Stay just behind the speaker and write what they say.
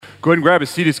Go ahead and grab a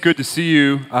seat. It's good to see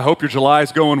you. I hope your July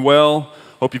is going well.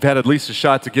 Hope you've had at least a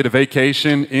shot to get a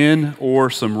vacation in or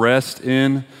some rest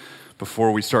in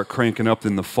before we start cranking up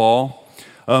in the fall.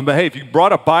 But hey, if you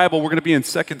brought a Bible, we're going to be in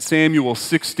 2 Samuel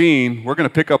 16. We're going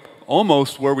to pick up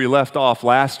almost where we left off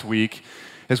last week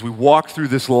as we walk through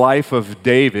this life of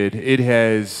David. It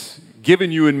has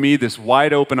given you and me this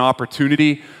wide open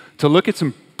opportunity to look at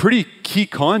some pretty key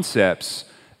concepts.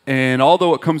 And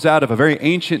although it comes out of a very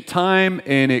ancient time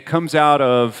and it comes out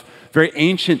of very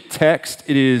ancient text,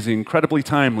 it is incredibly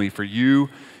timely for you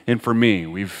and for me.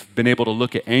 We've been able to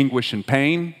look at anguish and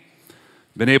pain,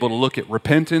 been able to look at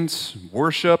repentance,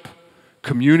 worship,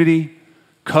 community,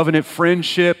 covenant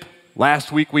friendship.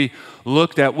 Last week we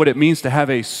looked at what it means to have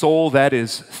a soul that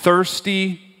is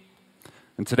thirsty.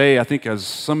 And today, I think as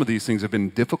some of these things have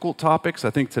been difficult topics, I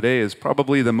think today is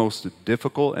probably the most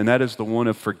difficult, and that is the one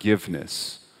of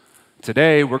forgiveness.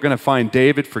 Today, we're going to find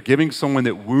David forgiving someone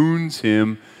that wounds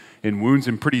him and wounds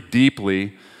him pretty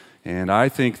deeply. And I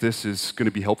think this is going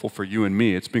to be helpful for you and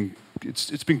me. It's been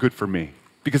good for me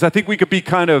because I think we could be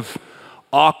kind of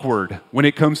awkward when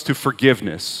it comes to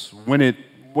forgiveness. When it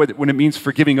means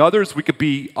forgiving others, we could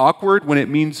be awkward when it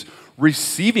means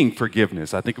receiving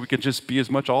forgiveness. I think we could just be as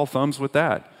much all thumbs with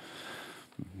that.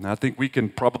 And I think we can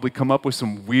probably come up with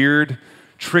some weird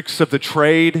tricks of the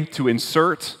trade to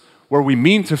insert where we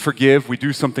mean to forgive, we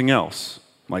do something else,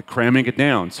 like cramming it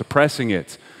down, suppressing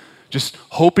it, just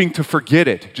hoping to forget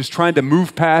it, just trying to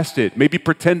move past it, maybe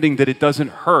pretending that it doesn't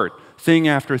hurt, thing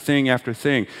after thing after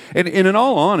thing. And in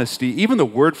all honesty, even the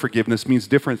word forgiveness means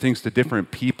different things to different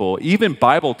people. Even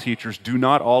Bible teachers do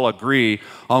not all agree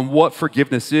on what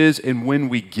forgiveness is and when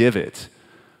we give it.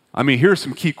 I mean, here are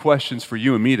some key questions for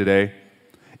you and me today.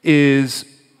 Is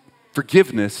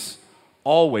forgiveness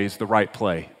always the right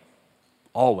play?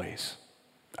 Always.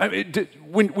 I mean,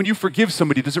 when you forgive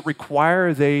somebody, does it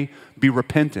require they be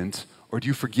repentant, or do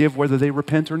you forgive whether they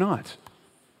repent or not?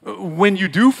 When you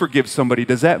do forgive somebody,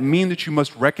 does that mean that you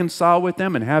must reconcile with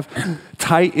them and have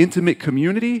tight, intimate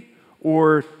community,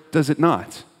 or does it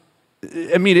not?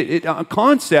 I mean, on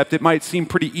concept, it might seem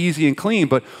pretty easy and clean,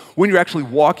 but when you're actually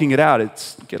walking it out,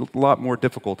 it's get a lot more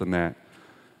difficult than that.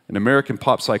 And American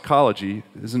pop psychology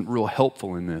isn't real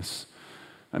helpful in this.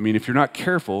 I mean, if you're not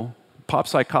careful, pop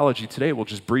psychology today will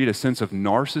just breed a sense of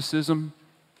narcissism.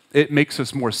 It makes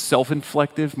us more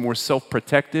self-inflective, more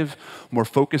self-protective, more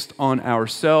focused on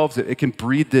ourselves. It can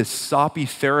breed this soppy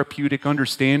therapeutic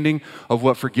understanding of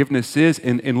what forgiveness is.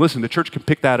 And listen, the church can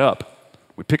pick that up.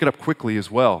 We pick it up quickly as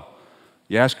well.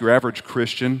 You ask your average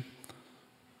Christian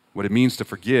what it means to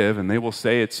forgive, and they will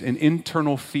say it's an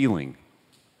internal feeling.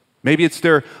 Maybe it's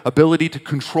their ability to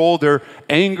control their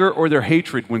anger or their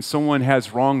hatred when someone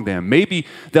has wronged them. Maybe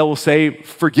they will say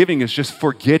forgiving is just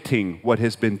forgetting what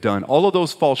has been done. All of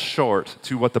those fall short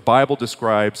to what the Bible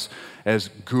describes as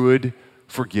good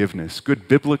forgiveness, good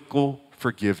biblical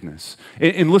forgiveness.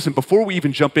 And listen, before we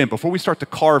even jump in, before we start to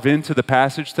carve into the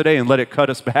passage today and let it cut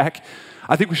us back,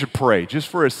 I think we should pray just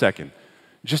for a second,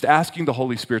 just asking the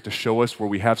Holy Spirit to show us where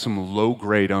we have some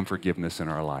low-grade unforgiveness in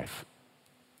our life.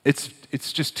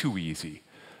 It's just too easy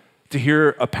to hear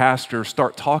a pastor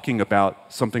start talking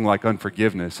about something like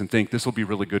unforgiveness and think this will be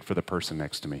really good for the person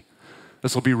next to me.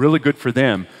 This will be really good for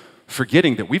them,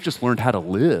 forgetting that we've just learned how to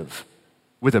live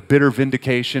with a bitter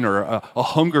vindication or a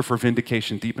hunger for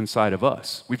vindication deep inside of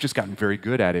us. We've just gotten very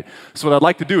good at it. So what I'd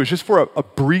like to do is just for a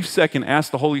brief second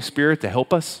ask the Holy Spirit to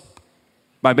help us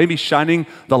by maybe shining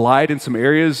the light in some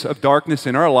areas of darkness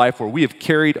in our life where we have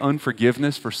carried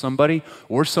unforgiveness for somebody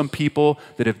or some people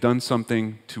that have done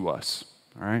something to us,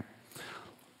 all right?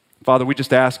 Father, we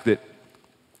just ask that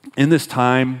in this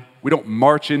time, we don't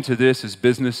march into this as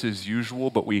business as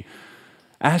usual, but we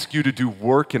ask you to do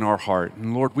work in our heart.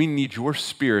 And Lord, we need your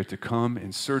Spirit to come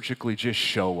and surgically just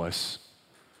show us.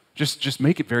 Just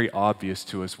make it very obvious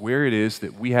to us where it is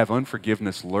that we have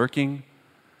unforgiveness lurking,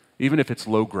 even if it's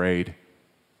low grade.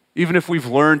 Even if we've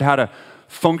learned how to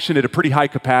function at a pretty high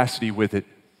capacity with it,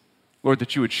 Lord,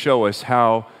 that you would show us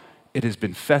how it has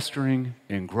been festering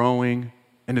and growing.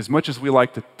 And as much as we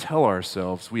like to tell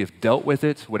ourselves we have dealt with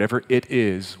it, whatever it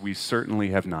is, we certainly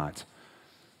have not.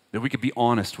 That we could be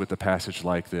honest with a passage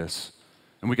like this,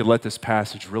 and we could let this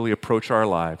passage really approach our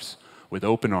lives with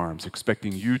open arms,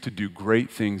 expecting you to do great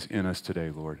things in us today,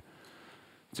 Lord.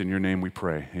 It's in your name we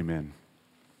pray. Amen.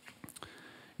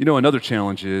 You know, another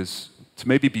challenge is to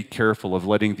maybe be careful of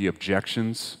letting the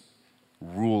objections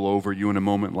rule over you in a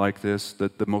moment like this.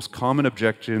 The most common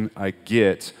objection I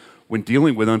get when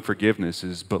dealing with unforgiveness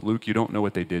is, but Luke, you don't know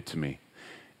what they did to me.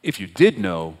 If you did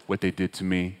know what they did to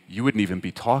me, you wouldn't even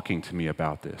be talking to me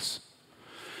about this.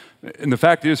 And the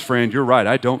fact is, friend, you're right,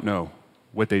 I don't know.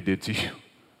 what they did to you.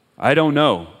 I don't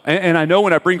know. And I know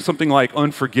when I bring something like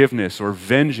unforgiveness or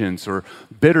vengeance or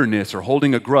bitterness or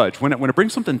holding a grudge, when I bring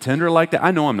something tender like that,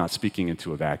 I know I'm not speaking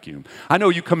into a vacuum. I know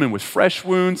you come in with fresh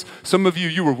wounds. Some of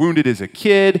you were wounded as a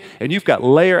kid, and you've got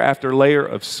layer after layer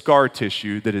of scar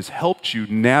tissue that has helped you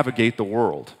navigate the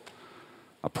world.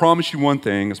 I promise you one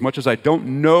thing, as much as I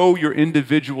don't know your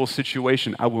individual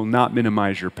situation, I will not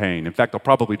minimize your pain. In fact, I'll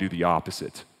probably do the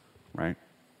opposite, right?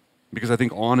 Because I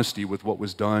think honesty with what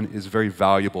was done is very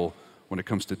valuable when it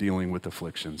comes to dealing with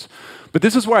afflictions. But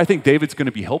this is where I think David's going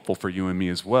to be helpful for you and me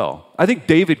as well. I think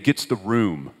David gets the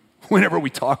room whenever we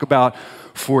talk about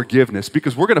forgiveness,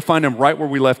 because we're going to find him right where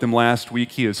we left him last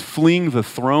week. He is fleeing the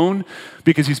throne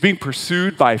because he's being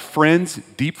pursued by friends,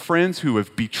 deep friends who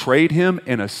have betrayed him,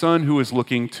 and a son who is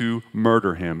looking to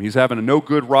murder him. He's having a no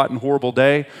good, rotten, horrible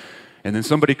day. And then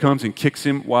somebody comes and kicks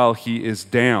him while he is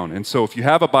down. And so if you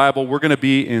have a Bible, we're going to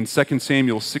be in 2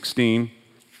 Samuel 16.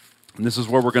 And this is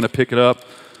where we're going to pick it up.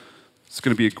 It's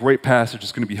going to be a great passage.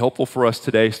 It's going to be helpful for us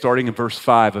today, starting in verse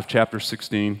 5 of chapter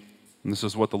 16. And this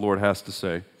is what the Lord has to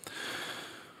say.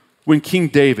 When King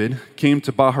David came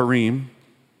to Bahurim,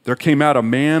 there came out a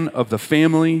man of the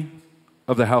family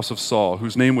of the house of Saul,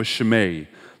 whose name was Shimei,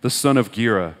 the son of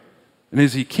Gera. And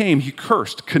as he came, he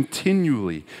cursed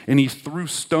continually, and he threw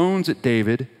stones at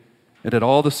David and at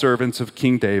all the servants of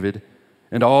King David,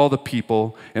 and all the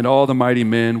people and all the mighty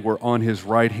men were on his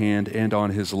right hand and on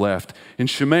his left. And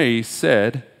Shimei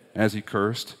said, as he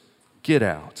cursed, "Get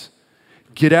out.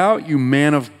 Get out, you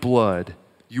man of blood,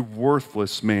 you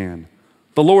worthless man.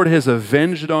 The Lord has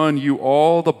avenged on you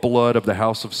all the blood of the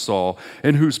house of Saul,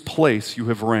 in whose place you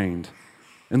have reigned.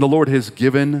 And the Lord has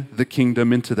given the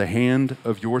kingdom into the hand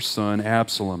of your son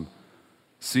Absalom.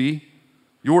 See,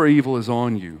 your evil is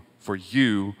on you, for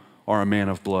you are a man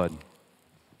of blood."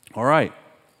 All right.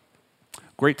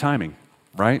 Great timing,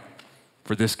 right?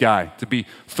 For this guy to be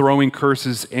throwing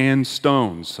curses and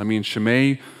stones. I mean,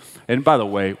 Shimei, and by the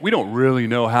way, we don't really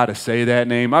know how to say that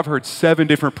name. I've heard 7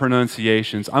 different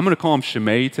pronunciations. I'm going to call him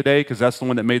Shimei today because that's the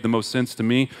one that made the most sense to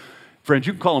me. Friends,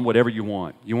 you can call him whatever you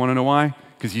want. You want to know why?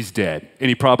 Because he's dead, and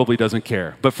he probably doesn't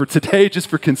care. But for today, just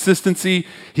for consistency,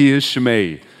 he is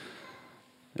Shimei.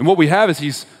 And what we have is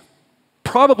he's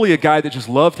probably a guy that just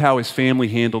loved how his family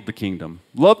handled the kingdom.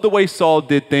 Loved the way Saul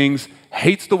did things,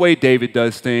 hates the way David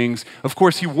does things. Of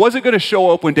course, he wasn't going to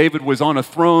show up when David was on a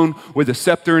throne with a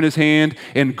scepter in his hand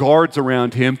and guards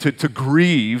around him to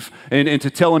grieve and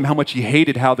to tell him how much he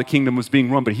hated how the kingdom was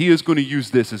being run. But he is going to use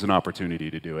this as an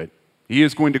opportunity to do it. He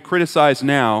is going to criticize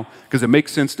now because it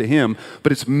makes sense to him,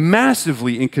 but it's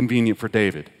massively inconvenient for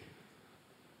David.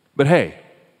 But hey,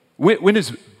 when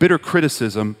has bitter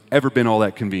criticism ever been all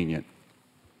that convenient?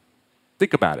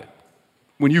 Think about it.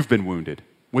 When you've been wounded,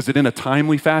 was it in a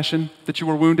timely fashion that you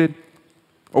were wounded?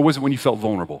 Or was it when you felt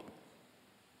vulnerable?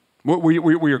 Were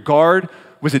your guard,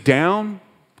 was it down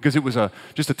because it was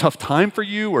just a tough time for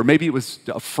you? Or maybe it was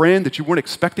a friend that you weren't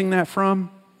expecting that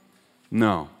from?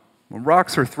 No. When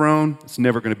rocks are thrown, it's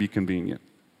never going to be convenient.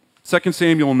 2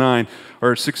 Samuel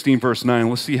 16 verse 9,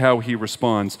 let's see how he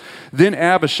responds. Then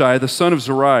Abishai, the son of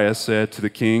Zeruiah, said to the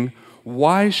king,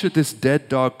 "Why should this dead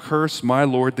dog curse my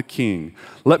lord the king?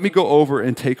 Let me go over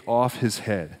and take off his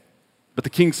head." But the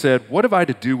king said, "What have I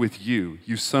to do with you,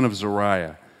 you son of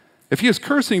Zeruiah? If he is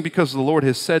cursing because the Lord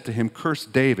has said to him, 'Curse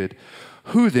David,'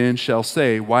 who then shall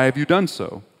say, 'Why have you done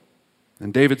so?'"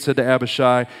 And David said to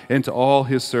Abishai and to all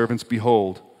his servants,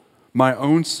 "Behold, my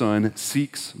own son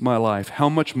seeks my life. How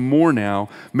much more now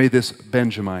may this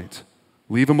Benjamite?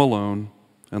 Leave him alone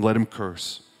and let him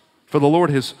curse. For the Lord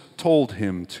has told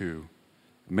him to.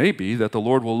 It may be that the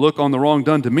Lord will look on the wrong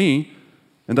done to me,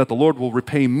 and that the Lord will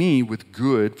repay me with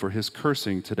good for his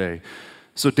cursing today."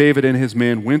 So David and his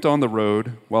men went on the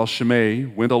road, while Shimei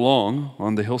went along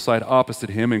on the hillside opposite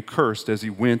him and cursed as he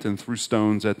went and threw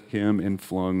stones at him and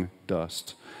flung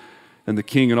dust. And the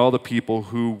king and all the people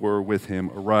who were with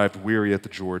him arrived weary at the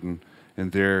Jordan,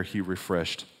 and there he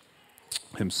refreshed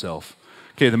himself.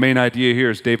 Okay, the main idea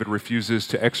here is David refuses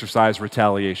to exercise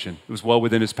retaliation. It was well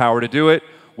within his power to do it,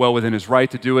 well within his right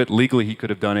to do it. Legally, he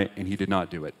could have done it, and he did not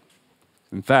do it.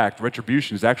 In fact,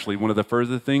 retribution is actually one of the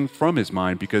further things from his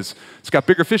mind because it's got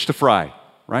bigger fish to fry,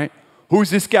 right?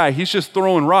 Who's this guy? He's just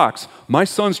throwing rocks. My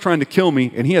son's trying to kill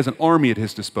me, and he has an army at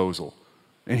his disposal,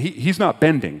 and he's not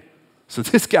bending. So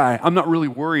this guy, I'm not really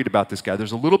worried about this guy.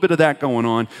 There's a little bit of that going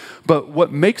on. But what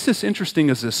makes this interesting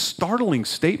is this startling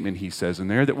statement he says in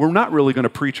there that we're not really going to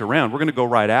preach around. We're going to go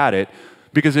right at it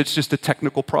because it's just a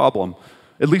technical problem,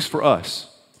 at least for us.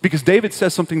 Because David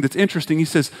says something that's interesting. He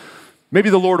says, maybe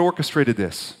the Lord orchestrated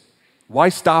this. Why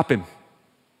stop him?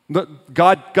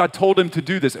 God told him to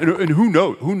do this. And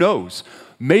who knows?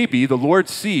 Maybe the Lord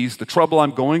sees the trouble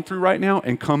I'm going through right now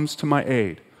and comes to my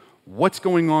aid. What's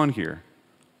going on here?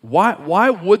 Why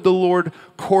would the Lord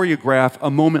choreograph a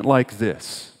moment like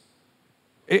this?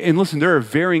 And listen, there are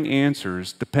varying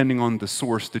answers depending on the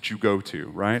source that you go to,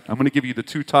 right? I'm going to give you the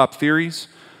two top theories.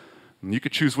 You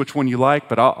could choose which one you like,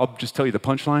 but I'll just tell you the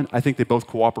punchline. I think they both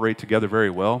cooperate together very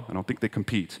well. I don't think they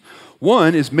compete.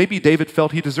 One is maybe David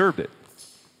felt he deserved it.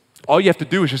 All you have to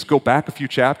do is just go back a few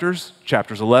chapters,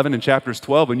 chapters 11 and chapters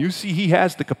 12, and you see he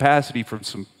has the capacity for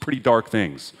some pretty dark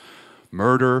things.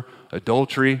 Murder,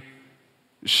 adultery.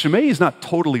 Shimei is not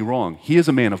totally wrong. He is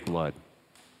a man of blood.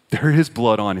 There is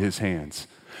blood on his hands.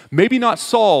 Maybe not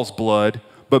Saul's blood,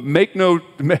 but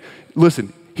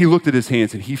listen, he looked at his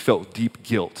hands and he felt deep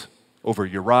guilt over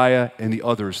Uriah and the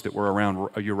others that were around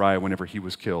Uriah whenever he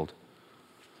was killed.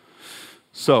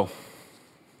 So,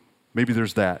 maybe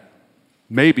there's that.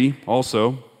 Maybe,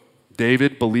 also,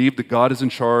 David believed that God is in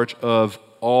charge of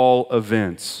all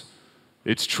events.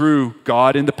 It's true,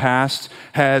 God in the past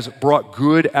has brought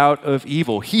good out of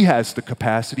evil. He has the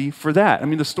capacity for that. I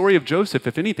mean, the story of Joseph,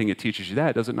 if anything, it teaches you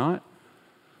that, does it not?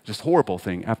 Just horrible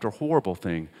thing after horrible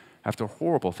thing after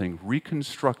horrible thing,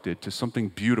 reconstructed to something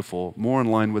beautiful, more in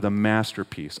line with a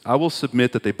masterpiece. I will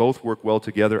submit that they both work well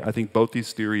together. I think both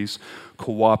these theories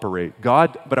cooperate.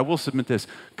 But I will submit this,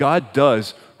 God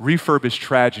does refurbish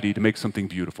tragedy to make something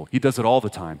beautiful. He does it all the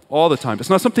time, all the time.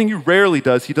 It's not something he rarely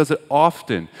does, he does it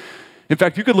often. In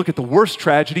fact, you could look at the worst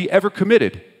tragedy ever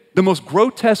committed. The most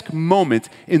grotesque moment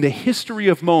in the history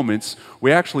of moments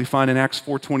we actually find in Acts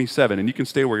 4:27, and you can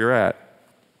stay where you're at.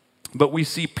 But we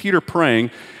see Peter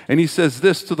praying, and he says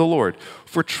this to the Lord,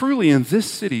 "For truly in this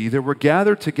city there were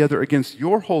gathered together against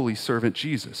your holy servant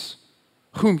Jesus,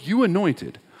 whom you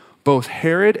anointed, both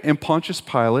Herod and Pontius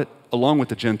Pilate, along with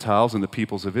the Gentiles and the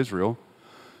peoples of Israel,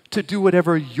 to do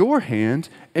whatever your hand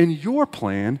and your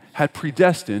plan had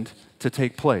predestined to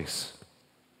take place."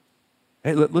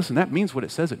 Hey, listen, that means what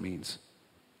it says it means.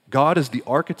 God is the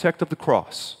architect of the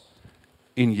cross,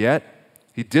 and yet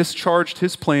he discharged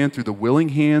his plan through the willing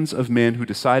hands of men who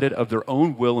decided of their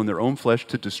own will and their own flesh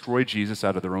to destroy Jesus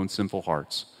out of their own sinful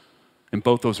hearts. And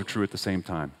both those are true at the same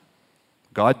time.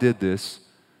 God did this,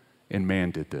 and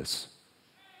man did this.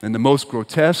 In the most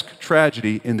grotesque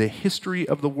tragedy in the history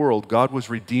of the world, God was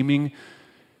redeeming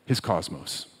his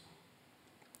cosmos.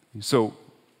 So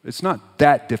it's not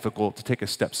that difficult to take a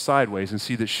step sideways and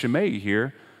see that Shimei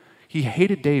here, he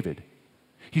hated David.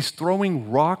 He's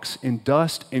throwing rocks and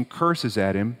dust and curses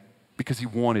at him because he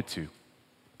wanted to.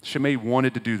 Shimei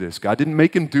wanted to do this. God didn't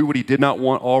make him do what he did not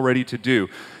want already to do.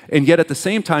 And yet at the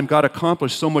same time, God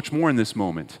accomplished so much more in this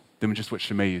moment than just what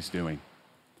Shimei is doing.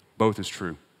 Both is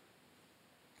true.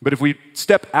 But if we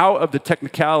step out of the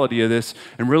technicality of this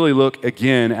and really look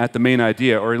again at the main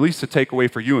idea, or at least the takeaway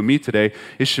for you and me today,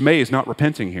 is Shimei is not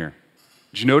repenting here.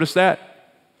 Did you notice that?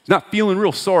 He's not feeling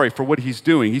real sorry for what he's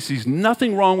doing. He sees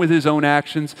nothing wrong with his own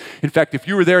actions. In fact, if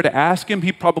you were there to ask him,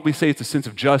 he'd probably say it's a sense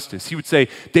of justice. He would say,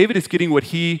 David is getting what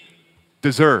he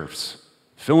deserves.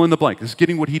 Fill in the blank. This is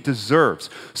getting what he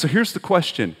deserves. So here's the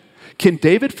question. Can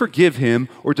David forgive him,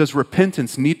 or does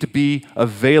repentance need to be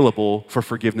available for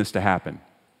forgiveness to happen?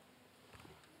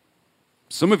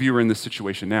 Some of you are in this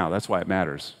situation now. That's why it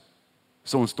matters.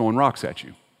 Someone's throwing rocks at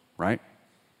you, right?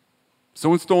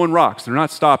 Someone's throwing rocks. They're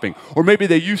not stopping. Or maybe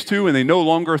they used to and they no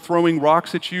longer are throwing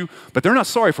rocks at you, but they're not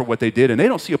sorry for what they did and they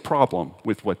don't see a problem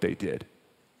with what they did,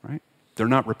 right? They're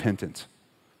not repentant.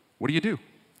 What do you do?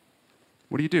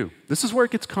 What do you do? This is where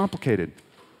it gets complicated.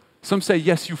 Some say,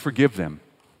 yes, you forgive them.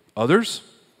 Others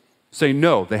say,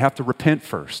 no, they have to repent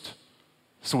first.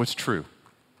 So it's true.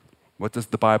 What does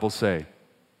the Bible say?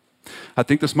 I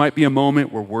think this might be a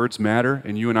moment where words matter,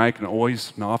 and you and I can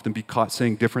always and often be caught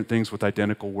saying different things with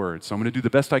identical words. So I'm going to do the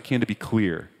best I can to be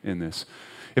clear in this.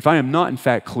 If I am not, in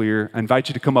fact, clear, I invite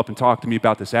you to come up and talk to me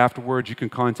about this afterwards. You can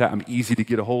contact, I'm easy to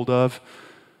get a hold of.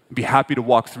 I'd be happy to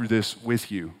walk through this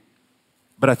with you.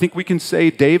 But I think we can say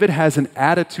David has an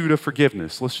attitude of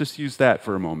forgiveness. Let's just use that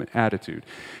for a moment, attitude.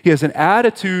 He has an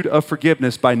attitude of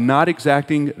forgiveness by not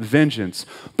exacting vengeance.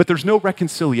 But there's no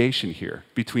reconciliation here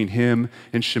between him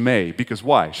and Shimei. Because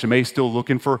why? Shimei's still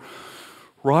looking for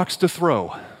rocks to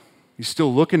throw. He's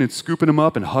still looking and scooping them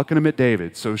up and hucking them at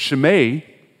David. So Shimei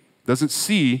doesn't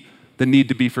see the need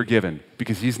to be forgiven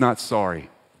because he's not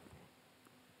sorry.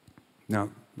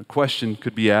 Now, the question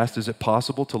could be asked, is it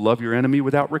possible to love your enemy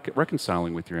without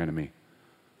reconciling with your enemy?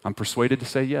 I'm persuaded to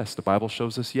say yes. The Bible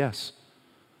shows us yes.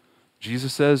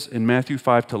 Jesus says in Matthew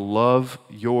 5 to love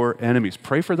your enemies.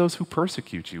 Pray for those who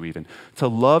persecute you even. To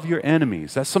love your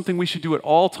enemies. That's something we should do at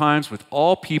all times with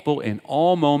all people in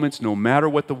all moments, no matter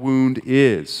what the wound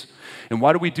is. And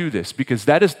why do we do this? Because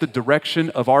that is the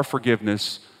direction of our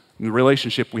forgiveness and the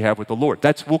relationship we have with the Lord.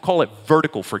 We'll call it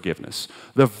vertical forgiveness.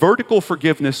 The vertical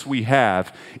forgiveness we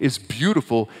have is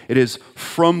beautiful. It is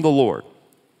from the Lord.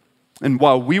 And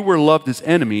while we were loved as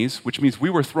enemies, which means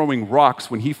we were throwing rocks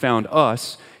when he found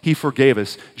us, he forgave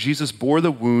us. Jesus bore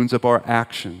the wounds of our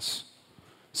actions.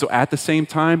 So at the same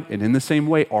time and in the same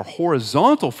way, our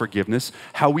horizontal forgiveness,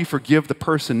 how we forgive the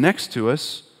person next to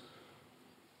us,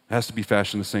 has to be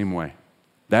fashioned the same way.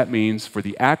 That means for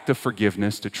the act of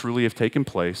forgiveness to truly have taken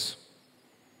place,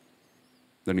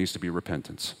 there needs to be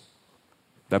repentance.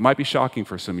 That might be shocking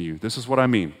for some of you. This is what I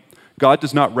mean. God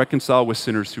does not reconcile with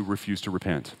sinners who refuse to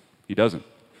repent. He doesn't.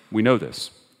 We know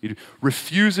this. He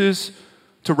refuses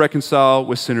to reconcile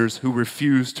with sinners who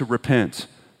refuse to repent.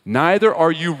 Neither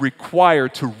are you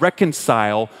required to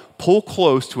reconcile, pull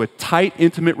close to a tight,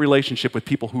 intimate relationship with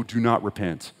people who do not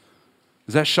repent.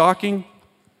 Is that shocking?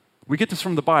 We get this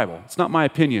from the Bible. It's not my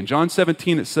opinion. John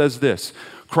 17, it says this.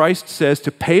 Christ says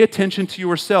to pay attention to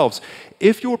yourselves.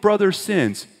 If your brother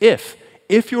sins, if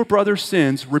your brother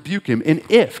sins, rebuke him. And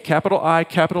if, capital I,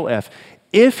 capital F,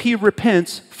 if he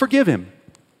repents, forgive him.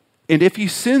 And if he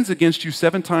sins against you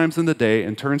 7 times in the day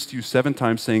and turns to you 7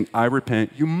 times saying, I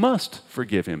repent, you must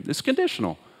forgive him. It's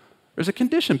conditional. There's a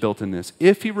condition built in this.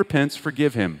 If he repents,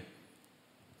 forgive him.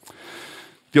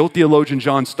 The old theologian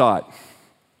John Stott,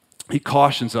 he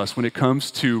cautions us when it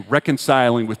comes to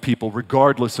reconciling with people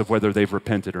regardless of whether they've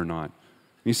repented or not.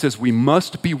 He says we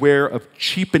must beware of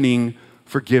cheapening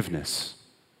forgiveness.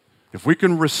 If we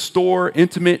can restore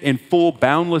intimate and full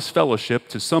boundless fellowship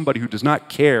to somebody who does not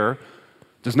care,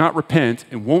 does not repent,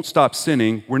 and won't stop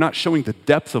sinning, we're not showing the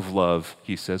depth of love,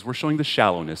 he says. We're showing the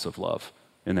shallowness of love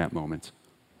in that moment.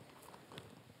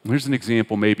 Here's an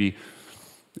example maybe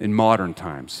in modern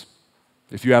times.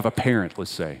 If you have a parent,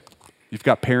 let's say, you've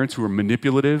got parents who are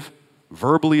manipulative,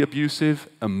 verbally abusive,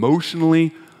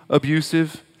 emotionally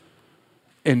abusive,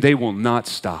 and they will not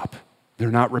stop.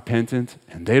 They're not repentant,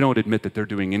 and they don't admit that they're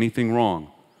doing anything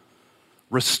wrong.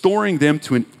 Restoring them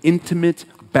to an intimate,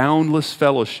 boundless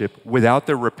fellowship without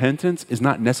their repentance is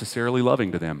not necessarily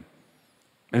loving to them.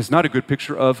 And it's not a good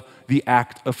picture of the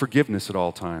act of forgiveness at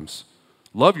all times.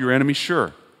 Love your enemy,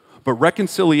 sure. But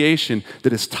reconciliation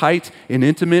that is tight and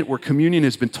intimate, where communion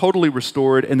has been totally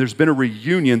restored and there's been a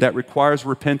reunion that requires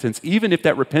repentance, even if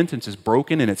that repentance is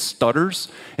broken and it stutters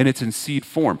and it's in seed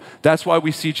form. That's why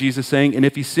we see Jesus saying, and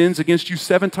if he sins against you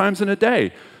 7 times in a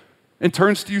day and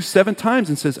turns to you 7 times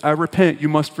and says, I repent, you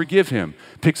must forgive him.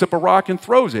 Picks up a rock and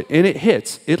throws it, and it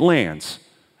hits, it lands.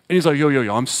 And he's like, yo,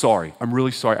 I'm sorry. I'm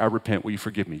really sorry. I repent. Will you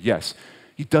forgive me? Yes.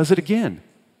 He does it again.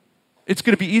 It's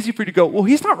going to be easy for you to go, well,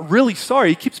 he's not really sorry.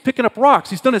 He keeps picking up rocks.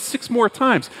 He's done it 6 more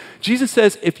times. Jesus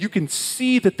says, if you can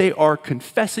see that they are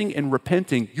confessing and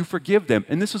repenting, you forgive them.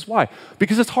 And this is why.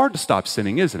 Because it's hard to stop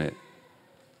sinning, isn't it?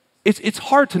 It's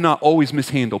hard to not always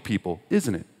mishandle people,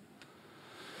 isn't it?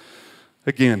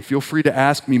 Again, feel free to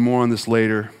ask me more on this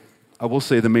later. I will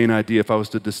say the main idea, if I was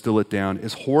to distill it down,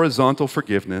 is horizontal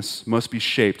forgiveness must be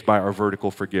shaped by our vertical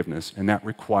forgiveness, and that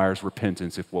requires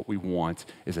repentance if what we want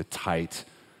is a tight,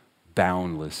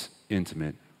 boundless,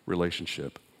 intimate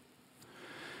relationship.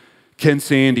 Ken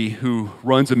Sande, who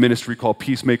runs a ministry called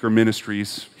Peacemaker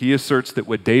Ministries, he asserts that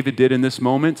what David did in this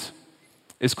moment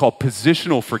is called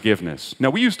positional forgiveness.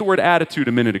 Now, we used the word attitude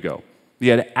a minute ago. He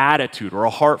had an attitude or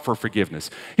a heart for forgiveness.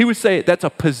 He would say that's a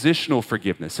positional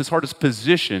forgiveness. His heart is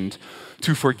positioned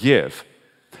to forgive.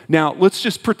 Now, let's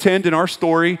just pretend in our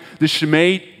story that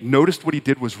Shimei noticed what he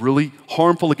did was really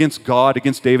harmful against God,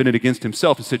 against David, and against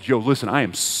himself, and said, yo, listen, I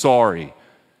am sorry.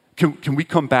 Can we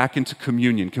come back into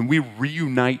communion? Can we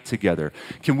reunite together?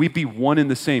 Can we be one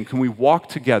and the same? Can we walk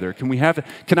together? Can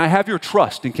I have your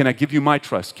trust, and can I give you my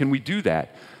trust? Can we do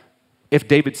that? If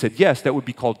David said yes, that would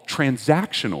be called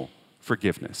transactional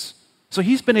forgiveness. So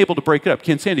he's been able to break it up.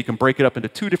 Ken Sande can break it up into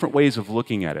 2 different ways of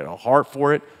looking at it. A heart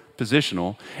for it,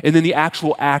 positional, and then the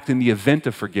actual act in the event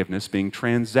of forgiveness being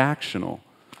transactional.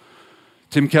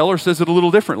 Tim Keller says it a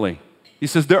little differently. He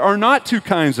says there are not 2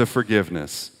 kinds of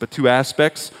forgiveness, but 2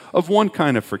 aspects of one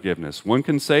kind of forgiveness. One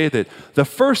can say that the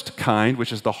first kind,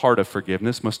 which is the heart of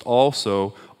forgiveness, must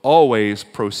also always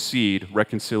proceed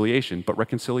reconciliation, but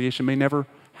reconciliation may never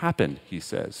happen, he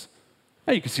says.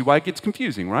 Now you can see why it gets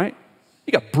confusing, right?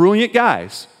 You got brilliant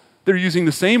guys. They're using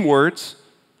the same words,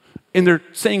 and they're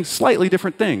saying slightly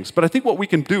different things. But I think what we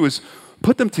can do is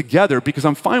put them together, because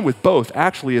I'm fine with both,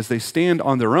 actually, as they stand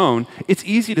on their own. It's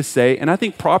easy to say, and I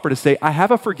think proper to say, I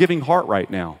have a forgiving heart right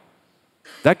now.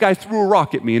 That guy threw a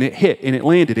rock at me and it hit and it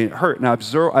landed and it hurt and I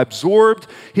absorbed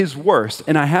his worst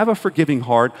and I have a forgiving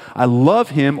heart. I love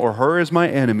him or her as my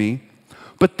enemy,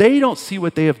 but they don't see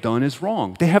what they have done as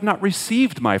wrong. They have not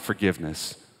received my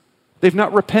forgiveness. They've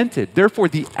not repented. Therefore,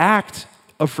 the act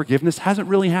of forgiveness hasn't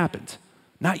really happened.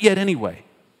 Not yet anyway.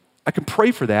 I can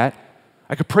pray for that.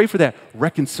 I could pray for that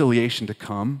reconciliation to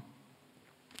come.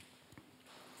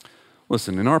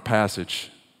 Listen, in our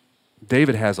passage,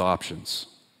 David has options.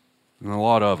 And a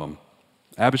lot of them.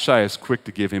 Abishai is quick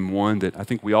to give him one that I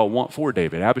think we all want for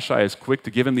David. Abishai is quick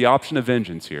to give him the option of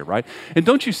vengeance here, right? And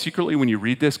don't you secretly, when you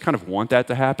read this, kind of want that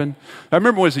to happen? I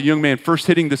remember as a young man first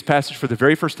hitting this passage for the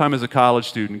very first time as a college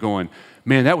student going,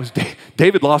 man, that was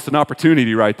David lost an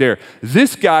opportunity right there.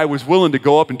 This guy was willing to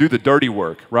go up and do the dirty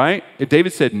work, right? And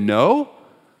David said no?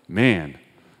 Man,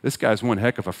 this guy's one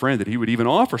heck of a friend that he would even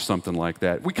offer something like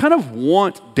that. We kind of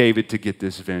want David to get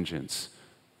this vengeance.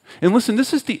 And listen,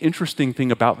 this is the interesting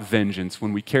thing about vengeance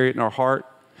when we carry it in our heart.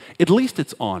 At least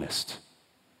it's honest.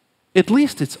 At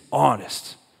least it's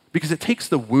honest because it takes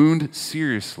the wound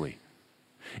seriously.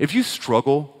 If you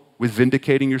struggle with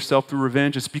vindicating yourself through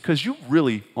revenge, it's because you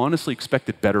really honestly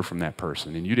expected better from that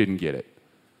person and you didn't get it.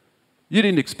 You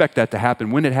didn't expect that to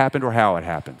happen when it happened or how it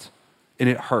happened. And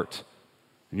it hurt.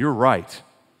 And you're right.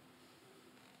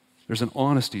 There's an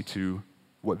honesty to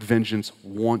what vengeance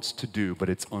wants to do, but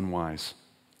it's unwise.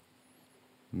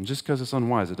 And just because it's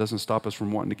unwise, it doesn't stop us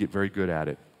from wanting to get very good at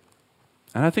it.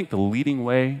 And I think the leading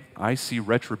way I see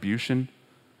retribution,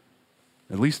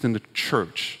 at least in the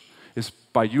church, is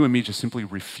by you and me just simply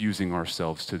refusing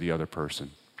ourselves to the other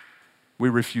person. We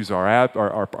refuse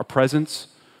our presence.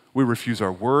 We refuse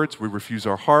our words. We refuse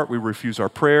our heart. We refuse our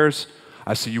prayers.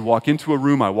 I see you walk into a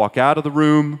room. I walk out of the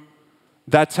room.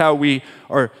 That's how we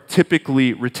are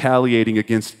typically retaliating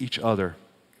against each other.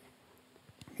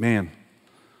 Man,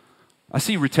 I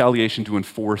see retaliation doing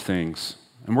 4 things,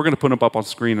 and we're going to put them up on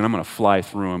screen, and I'm going to fly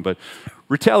through them, but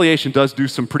retaliation does do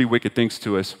some pretty wicked things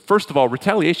to us. First of all,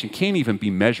 retaliation can't even be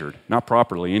measured, not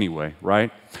properly anyway,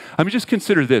 right? I mean, just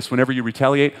consider this. Whenever you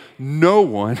retaliate, no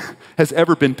one has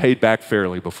ever been paid back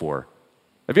fairly before.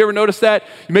 Have you ever noticed that?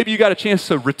 Maybe you got a chance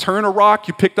to return a rock,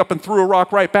 you picked up and threw a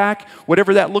rock right back,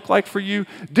 whatever that looked like for you.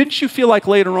 Didn't you feel like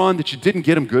later on that you didn't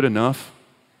get them good enough?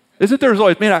 Isn't there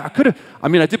always, man,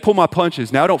 I did pull my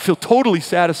punches. Now I don't feel totally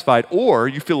satisfied. Or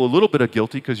you feel a little bit of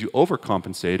guilty because you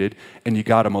overcompensated and you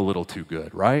got them a little too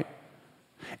good, right?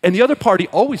 And the other party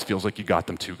always feels like you got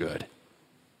them too good.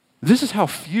 This is how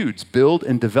feuds build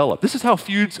and develop. This is how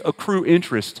feuds accrue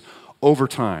interest over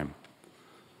time.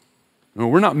 No,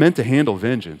 we're not meant to handle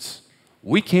vengeance.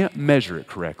 We can't measure it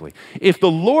correctly. If the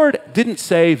Lord didn't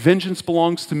say, vengeance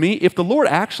belongs to me, if the Lord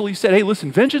actually said, hey,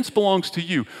 listen, vengeance belongs to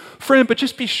you, friend, but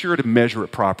just be sure to measure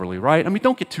it properly, right? I mean,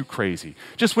 don't get too crazy.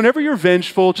 Just whenever you're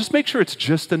vengeful, just make sure it's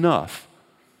just enough.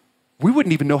 We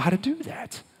wouldn't even know how to do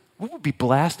that. We would be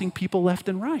blasting people left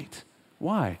and right.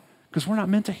 Why? Because we're not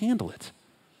meant to handle it.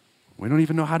 We don't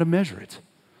even know how to measure it.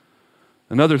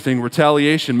 Another thing,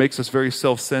 retaliation makes us very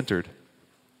self-centered,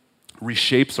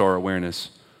 reshapes our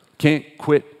awareness. Can't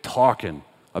quit talking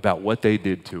about what they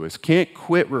did to us. Can't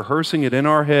quit rehearsing it in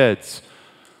our heads.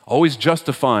 Always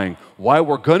justifying why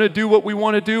we're going to do what we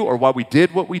want to do or why we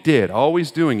did what we did. Always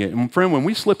doing it. And friend, when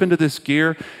we slip into this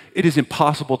gear, it is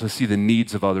impossible to see the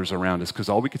needs of others around us because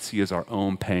all we could see is our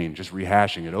own pain, just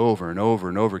rehashing it over and over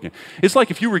and over again. It's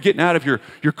like if you were getting out of your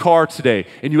car today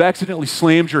and you accidentally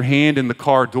slammed your hand in the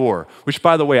car door, which,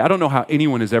 by the way, I don't know how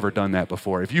anyone has ever done that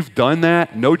before. If you've done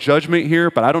that, no judgment here,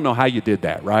 but I don't know how you did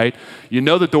that, right? You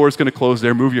know the door is going to close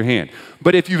there, move your hand.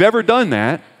 But if you've ever done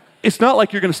that, it's not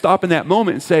like you're going to stop in that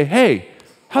moment and say, hey,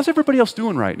 how's everybody else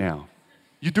doing right now?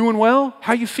 You doing well?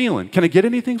 How you feeling? Can I get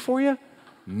anything for you?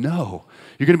 No.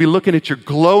 You're going to be looking at your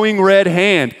glowing red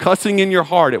hand, cussing in your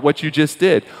heart at what you just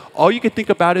did. All you can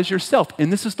think about is yourself.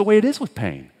 And this is the way it is with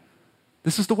pain.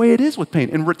 This is the way it is with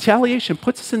pain. And retaliation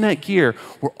puts us in that gear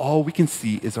where all we can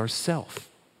see is ourself.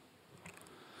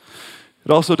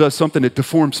 It also does something that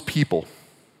deforms people.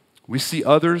 We see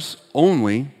others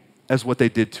only as what they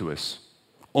did to us.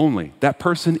 Only. That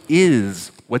person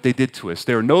is what they did to us.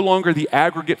 They are no longer the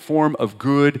aggregate form of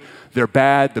good, their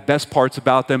bad, the best parts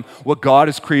about them, what God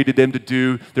has created them to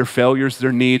do, their failures,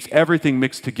 their needs, everything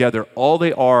mixed together. All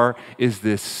they are is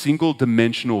this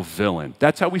single-dimensional villain.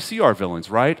 That's how we see our villains,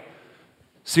 right?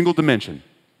 Single dimension.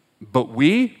 But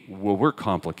we're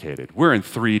complicated. We're in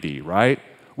 3D, right?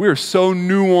 We are so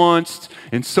nuanced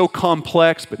and so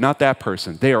complex, but not that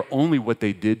person. They are only what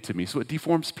they did to me. So it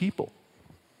deforms people.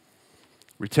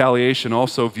 Retaliation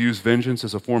also views vengeance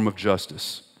as a form of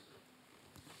justice.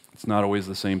 It's not always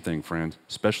the same thing, friend,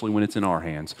 especially when it's in our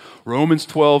hands. Romans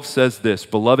 12 says this,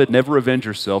 "Beloved, never avenge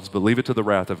yourselves, but leave it to the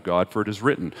wrath of God, for it is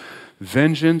written,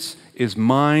 'Vengeance is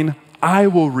mine, I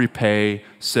will repay,'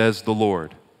 says the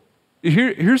Lord."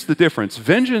 Here's the difference.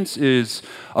 Vengeance is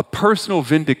a personal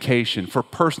vindication for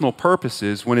personal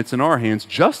purposes when it's in our hands.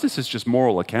 Justice is just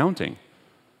moral accounting.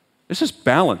 It's just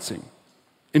balancing.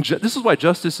 And this is why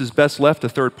justice is best left to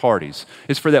third parties.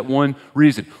 It's for that one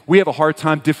reason. We have a hard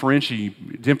time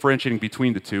differentiating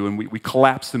between the two, and we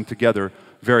collapse them together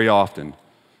very often.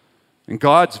 And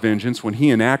God's vengeance, when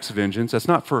he enacts vengeance, that's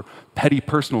not for petty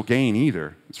personal gain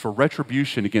either. It's for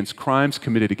retribution against crimes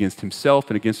committed against himself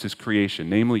and against his creation,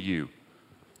 namely you.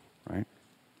 Right?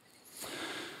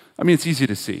 I mean, it's easy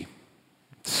to see.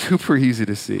 Super easy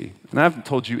to see. And I haven't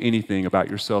told you anything about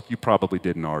yourself you probably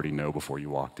didn't already know before you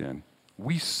walked in.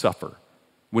 We suffer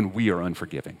when we are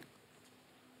unforgiving.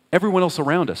 Everyone else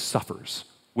around us suffers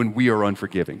when we are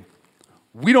unforgiving.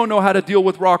 We don't know how to deal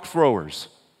with rock throwers.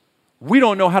 We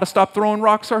don't know how to stop throwing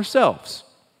rocks ourselves.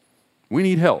 We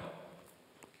need help.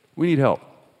 We need help.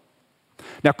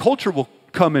 Now, culture will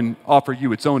come and offer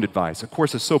you its own advice. Of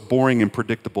course, it's so boring and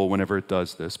predictable whenever it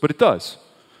does this, but it does.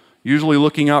 Usually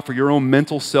looking out for your own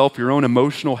mental self, your own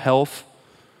emotional health.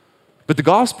 But the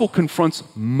gospel confronts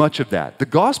much of that. The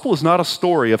gospel is not a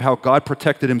story of how God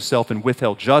protected himself and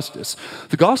withheld justice.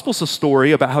 The gospel is a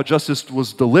story about how justice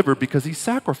was delivered because he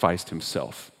sacrificed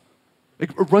himself.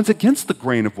 It runs against the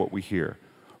grain of what we hear.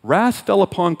 Wrath fell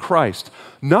upon Christ,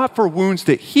 not for wounds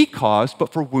that he caused,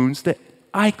 but for wounds that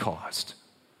I caused.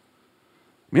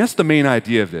 I mean, that's the main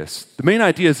idea of this. The main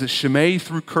idea is that Shimei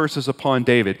threw curses upon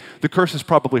David. The curses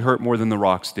probably hurt more than the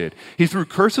rocks did. He threw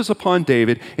curses upon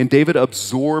David, and David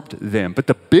absorbed them. But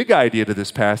the big idea to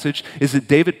this passage is that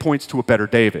David points to a better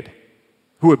David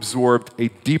who absorbed a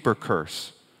deeper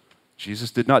curse.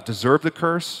 Jesus did not deserve the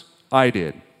curse. I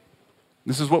did.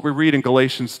 This is what we read in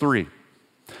Galatians 3.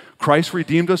 Christ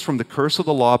redeemed us from the curse of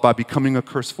the law by becoming a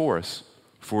curse for us.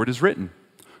 For it is written,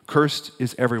 "Cursed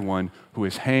is everyone who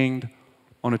is hanged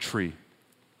on a tree."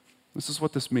 This is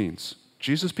what this means.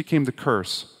 Jesus became the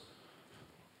curse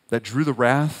that drew the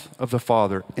wrath of the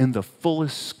Father in the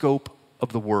fullest scope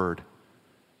of the word.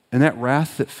 And that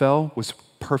wrath that fell was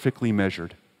perfectly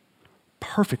measured.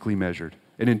 Perfectly measured.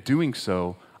 And in doing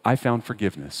so, I found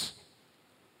forgiveness.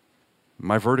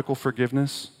 My vertical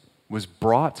forgiveness was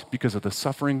brought because of the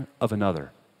suffering of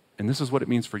another. And this is what it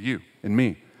means for you and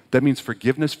me. That means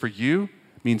forgiveness for you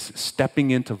means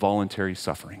stepping into voluntary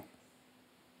suffering.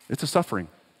 It's a suffering.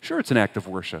 Sure, it's an act of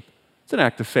worship. It's an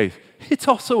act of faith. It's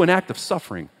also an act of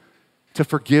suffering to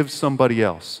forgive somebody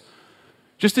else.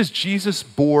 Just as Jesus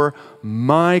bore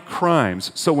my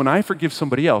crimes, so when I forgive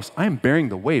somebody else, I am bearing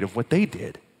the weight of what they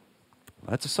did.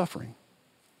 That's a suffering.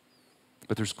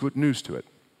 But there's good news to it.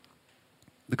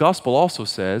 The gospel also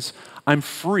says, I'm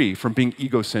free from being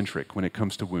egocentric when it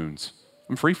comes to wounds.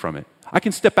 I'm free from it. I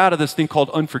can step out of this thing called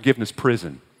unforgiveness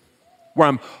prison, where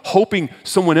I'm hoping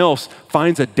someone else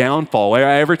finds a downfall.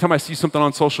 Every time I see something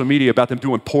on social media about them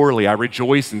doing poorly, I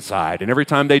rejoice inside. And every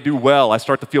time they do well, I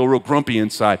start to feel real grumpy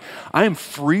inside. I am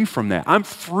free from that. I'm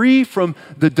free from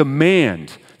the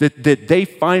demand that they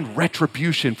find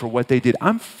retribution for what they did.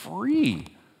 I'm free.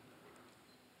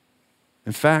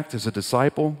 In fact, as a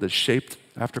disciple that's shaped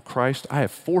after Christ, I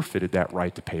have forfeited that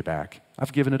right to pay back.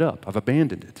 I've given it up. I've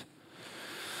abandoned it.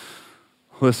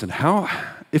 Listen,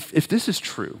 if this is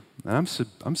true, and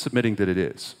I'm submitting that it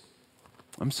is.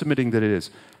 I'm submitting that it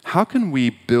is. How can we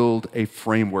build a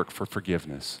framework for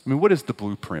forgiveness? I mean, what is the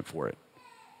blueprint for it?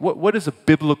 What is a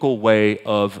biblical way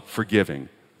of forgiving?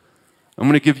 I'm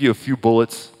going to give you a few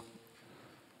bullets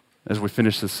as we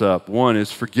finish this up. One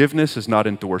is forgiveness is not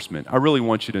endorsement. I really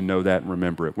want you to know that and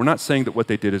remember it. We're not saying that what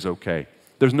they did is okay.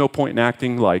 There's no point in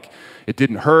acting like it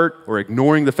didn't hurt or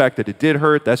ignoring the fact that it did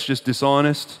hurt. That's just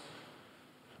dishonest.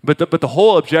 But the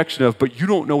whole objection of, but you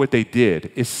don't know what they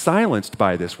did, is silenced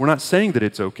by this. We're not saying that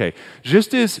it's okay.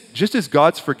 Just as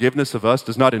God's forgiveness of us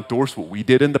does not endorse what we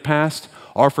did in the past,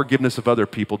 our forgiveness of other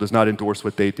people does not endorse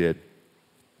what they did.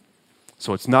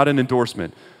 So it's not an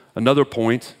endorsement. Another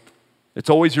point, it's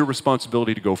always your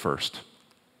responsibility to go first.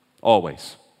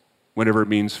 Always. Whenever it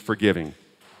means forgiving.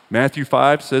 Matthew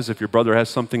 5 says if your brother has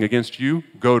something against you,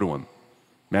 go to him.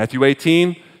 Matthew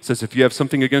 18 says if you have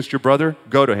something against your brother,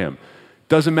 go to him.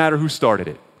 Doesn't matter who started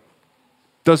it.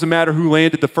 Doesn't matter who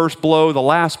landed the first blow, the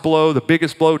last blow, the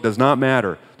biggest blow, does not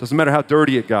matter. Doesn't matter how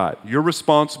dirty it got. You're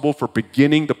responsible for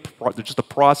beginning the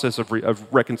process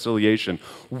of reconciliation,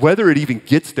 whether it even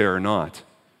gets there or not.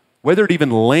 Whether it even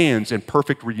lands in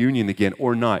perfect reunion again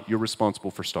or not, you're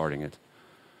responsible for starting it.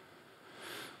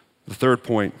 The third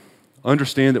point,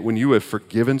 Understand that when you have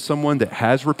forgiven someone that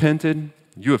has repented,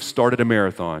 you have started a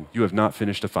marathon. You have not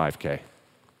finished a 5K.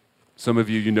 Some of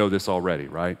you know this already,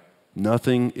 right?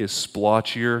 Nothing is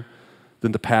splotchier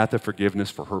than the path of forgiveness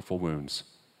for hurtful wounds.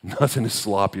 Nothing is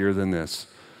sloppier than this,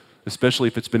 especially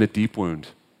if it's been a deep wound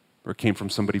or came from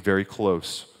somebody very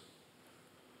close.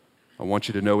 I want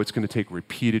you to know it's going to take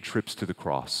repeated trips to the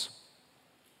cross.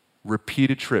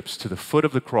 Repeated trips to the foot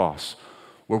of the cross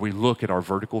where we look at our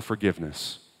vertical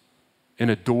forgiveness and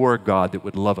adore a God that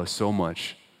would love us so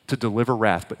much to deliver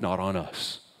wrath but not on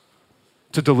us,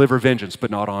 to deliver vengeance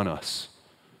but not on us,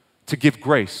 to give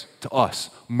grace to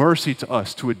us, mercy to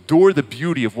us, to adore the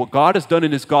beauty of what God has done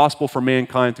in his gospel for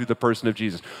mankind through the person of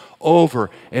Jesus over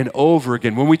and over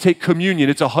again. When we take communion,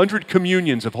 it's 100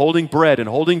 communions of holding bread and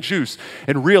holding juice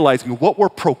and realizing what we're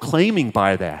proclaiming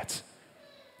by that.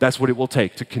 That's what it will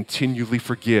take to continually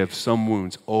forgive some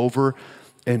wounds over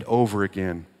and over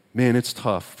again. Man, it's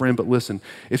tough. Friend, but listen,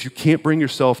 if you can't bring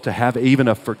yourself to have even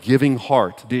a forgiving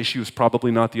heart, the issue is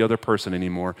probably not the other person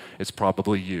anymore. It's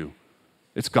probably you.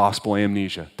 It's gospel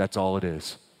amnesia. That's all it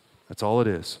is. That's all it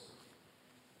is.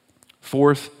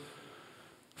 Fourth,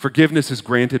 forgiveness is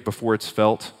granted before it's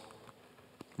felt,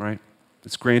 right?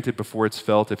 It's granted before it's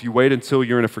felt. If you wait until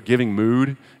you're in a forgiving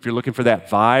mood, if you're looking for that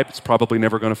vibe, it's probably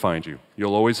never going to find you.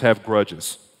 You'll always have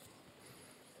grudges.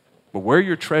 But where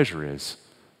your treasure is,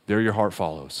 there your heart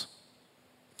follows.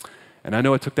 And I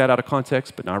know I took that out of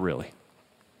context, but not really,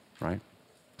 right?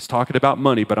 It's talking about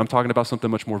money, but I'm talking about something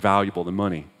much more valuable than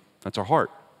money. That's our heart.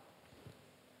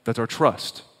 That's our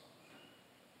trust.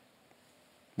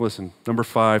 Listen, number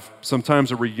 5,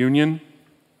 sometimes a reunion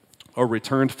or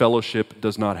returned fellowship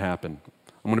does not happen.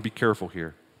 I'm going to be careful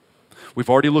here. We've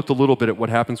already looked a little bit at what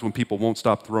happens when people won't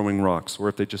stop throwing rocks, or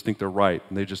if they just think they're right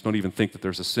and they just don't even think that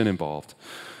there's a sin involved.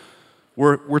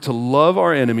 We're to love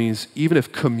our enemies even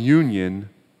if communion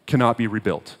cannot be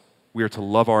rebuilt. We are to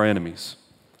love our enemies.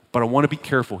 But I want to be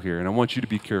careful here, and I want you to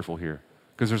be careful here,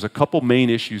 because there's a couple main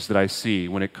issues that I see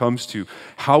when it comes to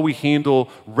how we handle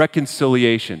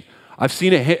reconciliation. I've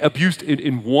seen it abused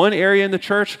in one area in the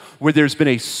church where there's been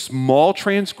a small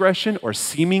transgression or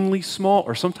seemingly small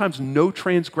or sometimes no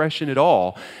transgression at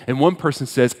all. And one person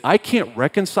says, I can't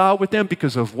reconcile with them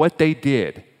because of what they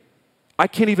did. I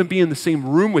can't even be in the same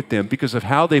room with them because of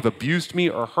how they've abused me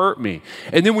or hurt me.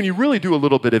 And then when you really do a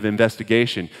little bit of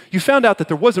investigation, you found out that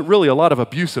there wasn't really a lot of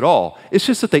abuse at all. It's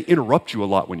just that they interrupt you a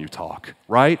lot when you talk,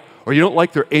 right? Or you don't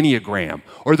like their Enneagram,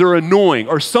 or they're annoying,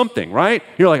 or something, right?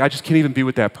 You're like, I just can't even be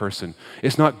with that person.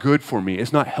 It's not good for me.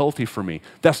 It's not healthy for me.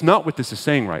 That's not what this is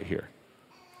saying right here.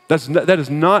 That is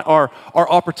not our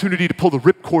opportunity to pull the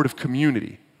ripcord of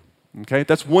community, okay?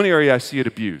 That's one area I see it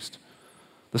abused.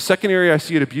 The second area I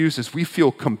see it abused is we feel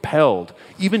compelled,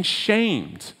 even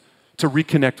shamed, to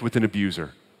reconnect with an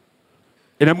abuser.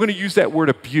 And I'm going to use that word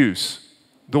abuse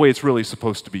the way it's really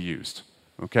supposed to be used,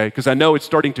 okay? Because I know it's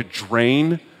starting to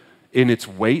drain in its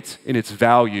weight, in its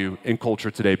value in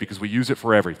culture today because we use it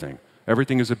for everything.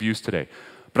 Everything is abuse today.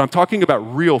 But I'm talking about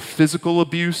real physical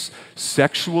abuse,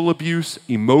 sexual abuse,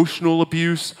 emotional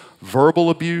abuse, verbal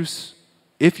abuse.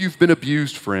 If you've been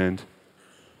abused, friend,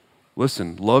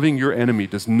 listen, loving your enemy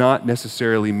does not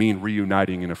necessarily mean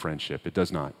reuniting in a friendship. It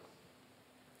does not.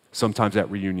 Sometimes that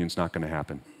reunion's not going to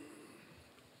happen.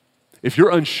 If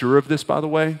you're unsure of this, by the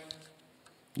way,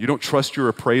 you don't trust your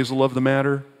appraisal of the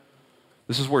matter,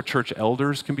 this is where church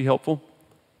elders can be helpful.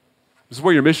 This is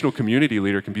where your missional community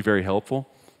leader can be very helpful.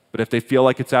 But if they feel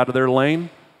like it's out of their lane,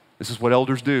 this is what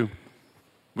elders do.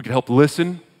 We can help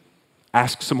listen,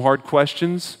 ask some hard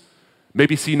questions,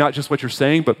 maybe see not just what you're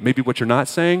saying, but maybe what you're not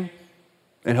saying,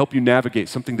 and help you navigate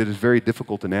something that is very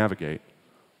difficult to navigate.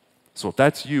 So if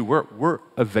that's you, we're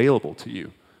available to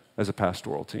you as a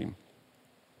pastoral team.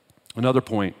 Another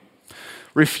point,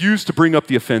 refuse to bring up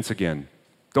the offense again.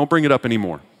 Don't bring it up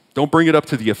anymore. Don't bring it up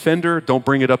to the offender. Don't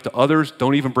bring it up to others.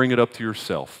 Don't even bring it up to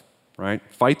yourself, right?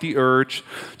 Fight the urge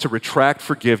to retract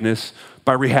forgiveness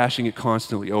by rehashing it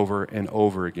constantly over and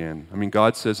over again. I mean,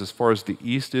 God says, as far as the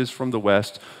east is from the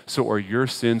west, so are your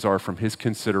sins are from his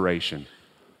consideration.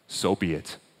 So be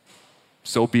it.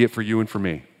 So be it for you and for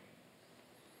me.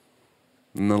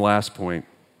 And the last point,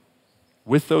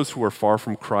 with those who are far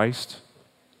from Christ,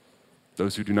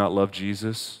 those who do not love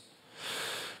Jesus,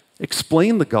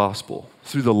 explain the gospel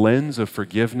through the lens of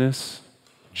forgiveness,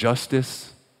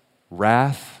 justice,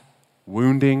 wrath,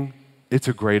 wounding. It's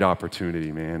a great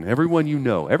opportunity, man. Everyone you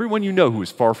know who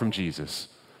is far from Jesus,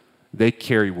 they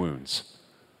carry wounds.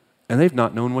 And they've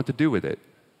not known what to do with it.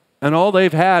 And all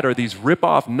they've had are these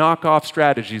rip-off, knock-off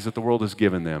strategies that the world has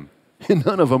given them. And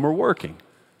none of them are working.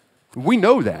 We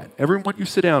know that. Everyone you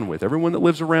sit down with, everyone that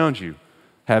lives around you,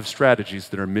 have strategies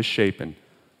that are misshapen,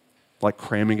 like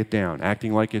cramming it down,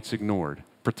 acting like it's ignored,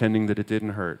 pretending that it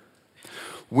didn't hurt.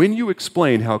 When you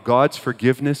explain how God's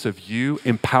forgiveness of you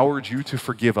empowered you to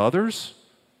forgive others,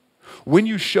 when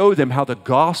you show them how the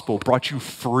gospel brought you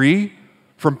free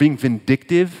from being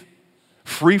vindictive,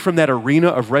 free from that arena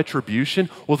of retribution,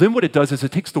 well, then what it does is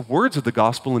it takes the words of the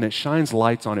gospel and it shines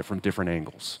lights on it from different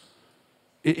angles.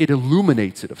 It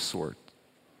illuminates it of sorts.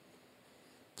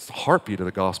 It's the heartbeat of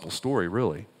the gospel story,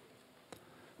 really.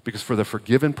 Because for the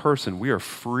forgiven person, we are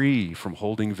free from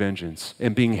holding vengeance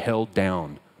and being held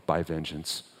down by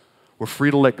vengeance. We're free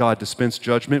to let God dispense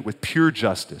judgment with pure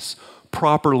justice,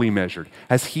 properly measured,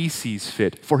 as He sees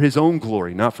fit, for His own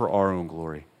glory, not for our own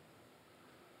glory.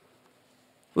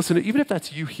 Listen, even if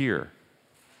that's you here,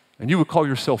 and you would call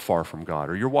yourself far from God,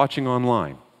 or you're watching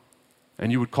online,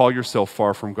 and you would call yourself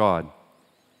far from God,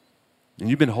 and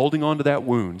you've been holding on to that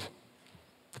wound,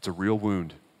 it's a real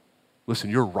wound. Listen,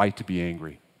 you're right to be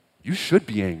angry. You should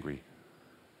be angry.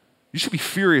 You should be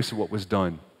furious at what was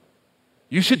done.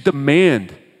 You should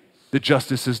demand that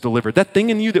justice is delivered. That thing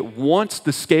in you that wants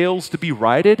the scales to be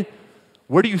righted,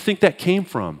 where do you think that came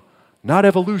from? Not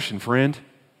evolution, friend.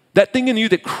 That thing in you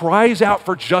that cries out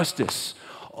for justice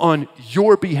on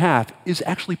your behalf is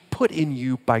actually put in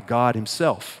you by God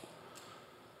Himself.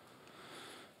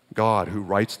 God who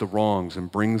rights the wrongs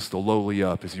and brings the lowly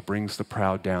up as He brings the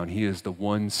proud down. He is the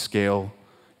one scale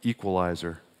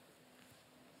equalizer.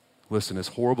 Listen, as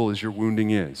horrible as your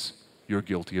wounding is, you're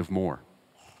guilty of more.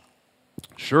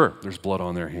 Sure, there's blood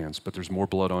on their hands, but there's more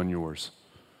blood on yours.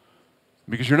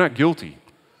 Because you're not guilty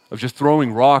of just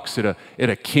throwing rocks at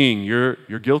a king. You're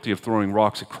guilty of throwing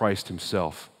rocks at Christ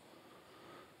Himself.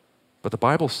 But the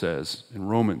Bible says in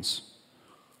Romans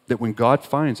that when God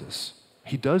finds us,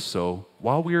 He does so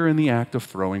while we are in the act of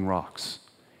throwing rocks.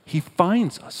 He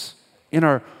finds us in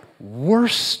our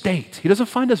worst state. He doesn't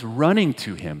find us running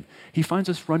to Him. He finds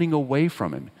us running away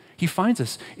from Him. He finds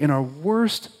us in our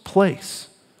worst place.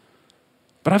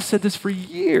 But I've said this for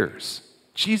years.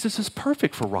 Jesus is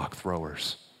perfect for rock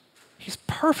throwers. He's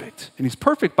perfect. And He's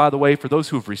perfect, by the way, for those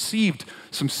who have received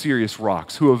some serious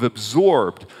rocks, who have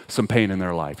absorbed some pain in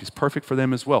their life. He's perfect for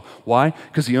them as well. Why?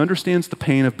 Because He understands the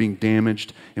pain of being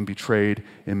damaged and betrayed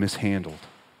and mishandled.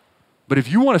 But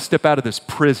if you want to step out of this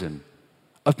prison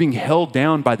of being held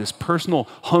down by this personal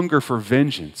hunger for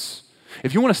vengeance,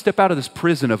 if you want to step out of this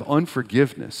prison of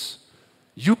unforgiveness,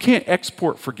 you can't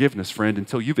export forgiveness, friend,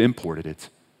 until you've imported it.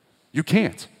 You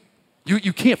can't.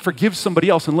 You can't forgive somebody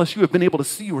else unless you have been able to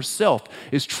see yourself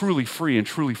as truly free and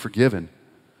truly forgiven.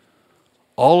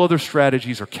 All other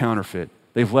strategies are counterfeit.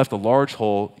 They've left a large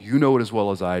hole, you know it as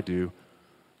well as I do,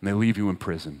 and they leave you in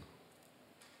prison.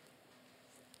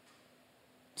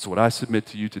 So what I submit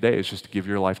to you today is just to give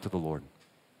your life to the Lord.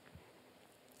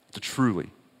 To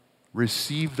truly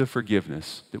receive the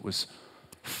forgiveness that was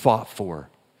fought for,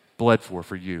 bled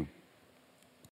for you.